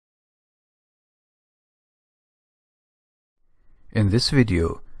In this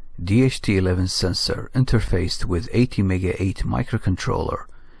video, DHT11 sensor interfaced with ATmega8 microcontroller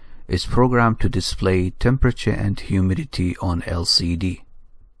is programmed to display temperature and humidity on LCD.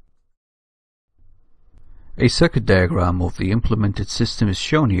 A circuit diagram of the implemented system is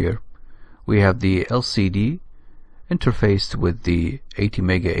shown here. We have the LCD interfaced with the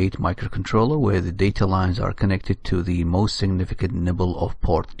ATmega8 microcontroller, where the data lines are connected to the most significant nibble of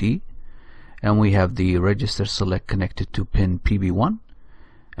port D, and we have the register select connected to pin PB1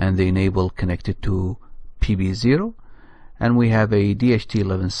 and the enable connected to PB0, and we have a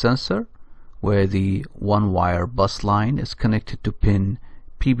DHT11 sensor where the one wire bus line is connected to pin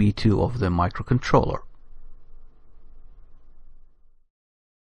PB2 of the microcontroller.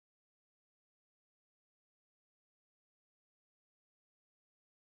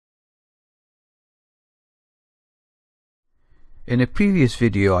 In a previous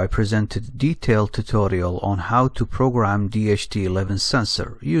video, I presented a detailed tutorial on how to program DHT11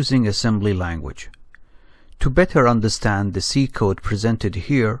 sensor using assembly language. To better understand the C code presented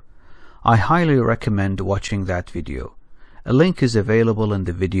here, I highly recommend watching that video. A link is available in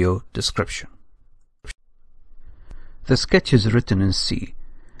the video description. The sketch is written in C,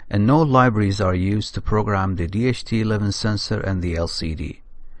 and no libraries are used to program the DHT11 sensor and the LCD.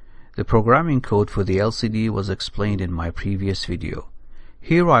 The programming code for the LCD was explained in my previous video.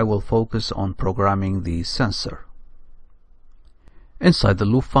 Here I will focus on programming the sensor. Inside the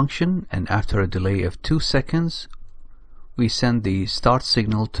loop function, and after a delay of 2 seconds, we send the start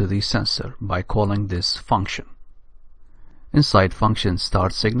signal to the sensor by calling this function. Inside function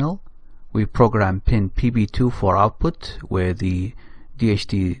start signal, we program pin PB2 for output, where the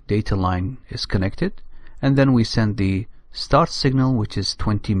DHT data line is connected, and then we send the start signal, which is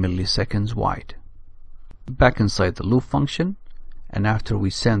 20 milliseconds wide. Back inside the loop function, and after we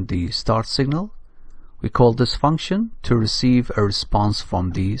send the start signal, we call this function to receive a response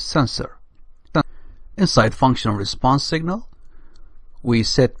from the sensor. Inside function response signal, we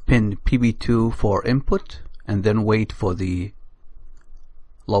set pin PB2 for input and then wait for the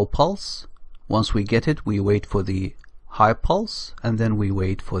low pulse. Once we get it, we wait for the high pulse, and then we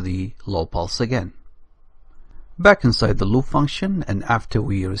wait for the low pulse again. Back inside the loop function, and after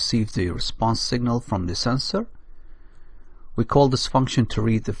we receive the response signal from the sensor, we call this function to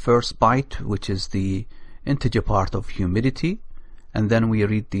read the first byte, which is the integer part of humidity, and then we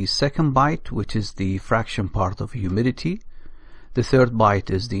read the second byte, which is the fraction part of humidity. The third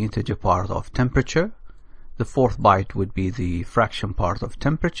byte is the integer part of temperature. The fourth byte would be the fraction part of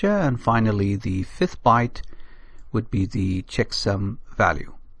temperature, and finally the fifth byte would be the checksum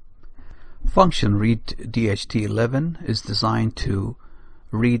value. Function read DHT11 is designed to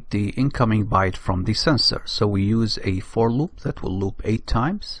read the incoming byte from the sensor. So we use a for loop that will loop 8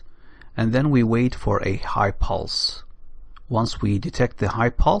 times, and then we wait for a high pulse. Once we detect the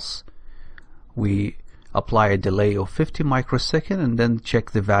high pulse, we apply a delay of 50 microseconds and then check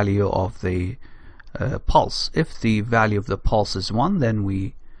the value of the pulse. If the value of the pulse is 1, then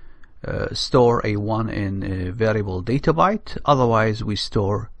we store a 1 in a variable data byte. Otherwise, we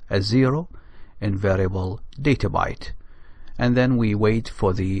store a 0 in variable data byte, and then we wait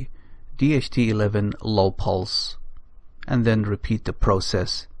for the DHT11 low pulse and then repeat the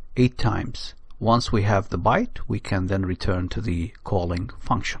process 8 times. Once we have the byte, we can then return to the calling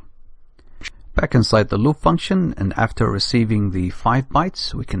function. Back inside the loop function, and after receiving the 5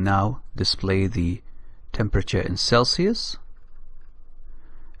 bytes, we can now display the temperature in Celsius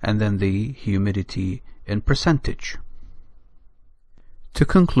and then the humidity in percentage. To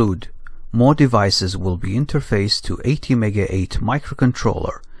conclude, more devices will be interfaced to ATmega8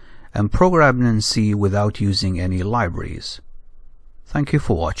 microcontroller and programmed in C without using any libraries. Thank you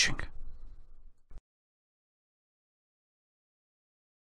for watching.